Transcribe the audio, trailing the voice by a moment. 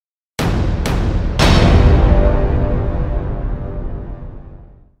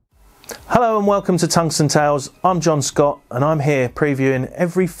Hello and welcome to Tungsten Tales. I'm John Scott and I'm here previewing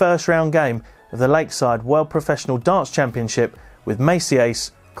every first round game of the Lakeside World Professional Darts Championship with Macy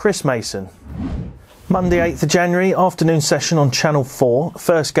ace Chris Mason. Monday 8th of January, afternoon session on Channel 4.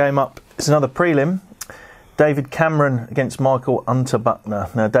 First game up is another prelim. David Cameron against Michael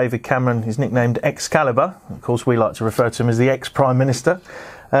Unterbuchner. Now David Cameron is nicknamed Excalibur. Of course we like to refer to him as the ex-Prime Minister.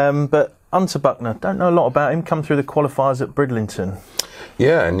 But Unterbuchner, don't know a lot about him, come through the qualifiers at Bridlington.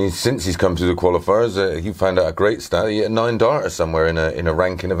 Yeah, and since he's come through the qualifiers, he found out a great stat. He hit a 9-darter somewhere in a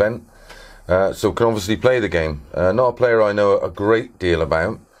ranking event, so can obviously play the game. Not a player I know a great deal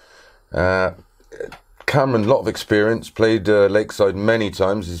about. Cameron, a lot of experience, played Lakeside many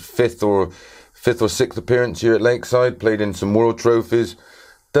times. His fifth or sixth appearance here at Lakeside, played in some world trophies.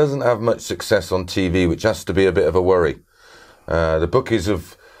 Doesn't have much success on TV, which has to be a bit of a worry. The bookies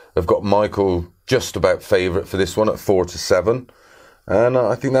have got Michael just about favourite for this one at 4-7. And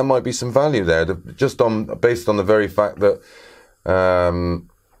I think there might be some value there, based on the very fact that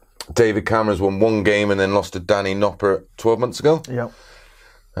David Cameron's won one game and then lost to Danny Nopper 12 months ago. Yep.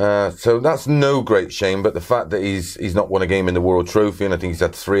 So that's no great shame, but the fact that he's not won a game in the World Trophy, and I think he's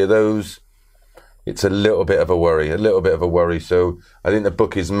had 3 of those, it's a little bit of a worry. So I think the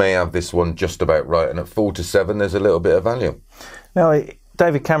bookies may have this one just about right, and at 4-7, there's a little bit of value. Now,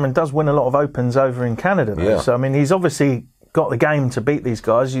 David Cameron does win a lot of Opens over in Canada, though. Yeah. So I mean, he's obviously got the game to beat these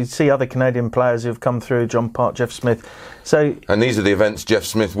guys. You see other Canadian players who've come through, John Park, Jeff Smith. And these are the events Jeff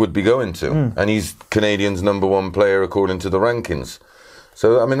Smith would be going to, and he's Canadian's #1 player according to the rankings.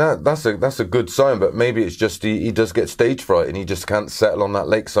 So I mean that's a good sign, but maybe it's just he does get stage fright and he just can't settle on that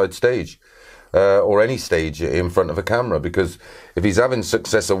Lakeside stage or any stage in front of a camera, because if he's having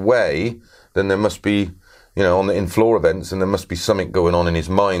success away, then there must be, you know, in floor events, and there must be something going on in his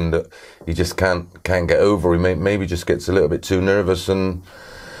mind that he just can't get over. He maybe just gets a little bit too nervous, and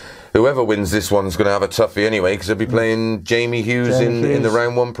whoever wins this one's going to have a toughie anyway, because they'll be playing Jamie Hughes in the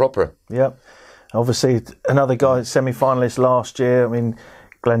round 1 proper. Yep. Obviously, another guy, semi-finalist last year. I mean,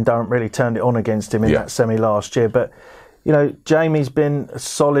 Glenn Durrant really turned it on against him in that semi last year. But, you know, Jamie's been a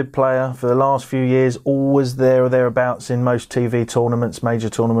solid player for the last few years, always there or thereabouts in most TV tournaments, major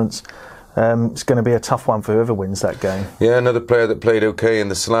tournaments. It's going to be a tough one for whoever wins that game. Yeah, another player that played okay in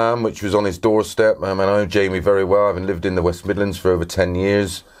the Slam, which was on his doorstep. I know Jamie very well, having lived in the West Midlands for over 10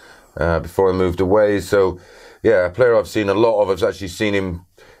 years before I moved away. So, yeah, a player I've seen a lot of. I've actually seen him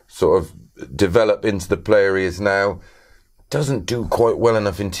sort of develop into the player he is now. Doesn't do quite well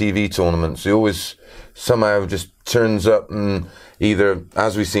enough in TV tournaments. He always somehow just turns up, and either,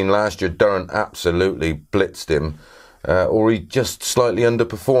 as we've seen last year, Durrant absolutely blitzed him, or he just slightly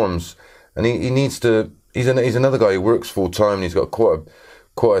underperforms. And he needs to. He's another guy who works full time. And he's got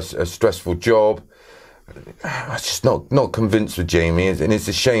quite a stressful job. I'm just not convinced with Jamie, and it's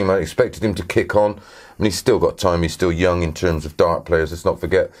a shame. I expected him to kick on, and he's still got time. He's still young in terms of dart players. Let's not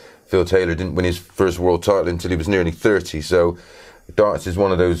forget, Phil Taylor didn't win his first world title until he was nearly 30. So darts is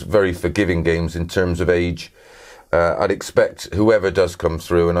one of those very forgiving games in terms of age. I'd expect whoever does come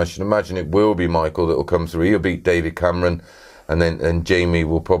through, and I should imagine it will be Michael that will come through. He'll beat David Cameron, and Jamie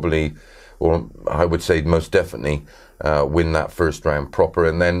will probably, or I would say most definitely, win that first round proper,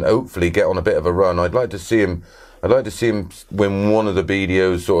 and then hopefully get on a bit of a run. I'd like to see him win one of the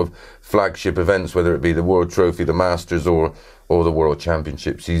BDO's sort of flagship events, whether it be the World Trophy, the Masters, or the World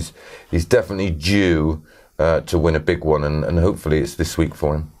Championships. He's definitely due to win a big one, and hopefully it's this week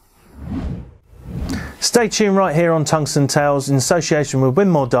for him. Stay tuned right here on Tungsten Tales in association with Win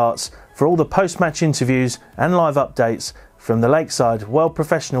More Darts for all the post-match interviews and live updates from the Lakeside World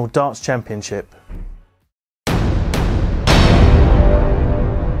Professional Darts Championship.